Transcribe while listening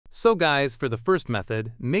So guys, for the first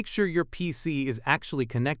method, make sure your PC is actually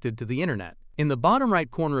connected to the internet. In the bottom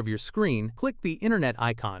right corner of your screen, click the internet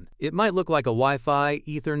icon. It might look like a Wi-Fi,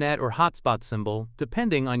 Ethernet, or hotspot symbol,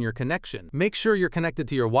 depending on your connection. Make sure you're connected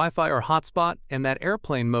to your Wi-Fi or hotspot and that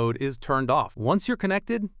airplane mode is turned off. Once you're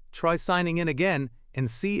connected, try signing in again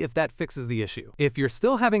and see if that fixes the issue. If you're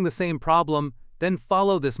still having the same problem, then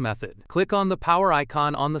follow this method. Click on the power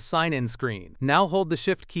icon on the sign-in screen. Now hold the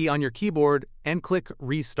Shift key on your keyboard and click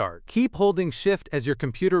Restart. Keep holding Shift as your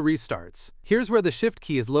computer restarts. Here's where the Shift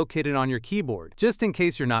key is located on your keyboard, just in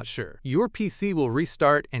case you're not sure. Your PC will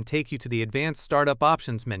restart and take you to the Advanced Startup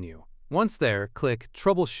Options menu. Once there, click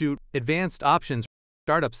Troubleshoot, Advanced Options,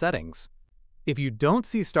 Startup Settings. If you don't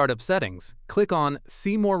see Startup Settings, click on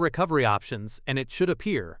See More Recovery Options and it should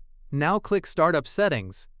appear. Now click Startup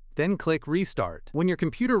Settings, then click Restart. When your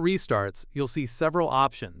computer restarts, you'll see several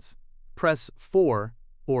options. Press 4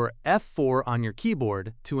 or F4 on your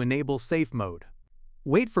keyboard to enable safe mode.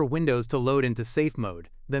 Wait for Windows to load into safe mode,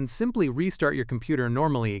 then simply restart your computer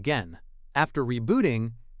normally again. After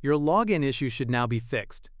rebooting, your login issue should now be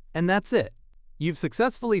fixed. And that's it. You've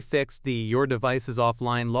successfully fixed the Your Device is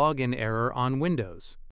Offline login error on Windows.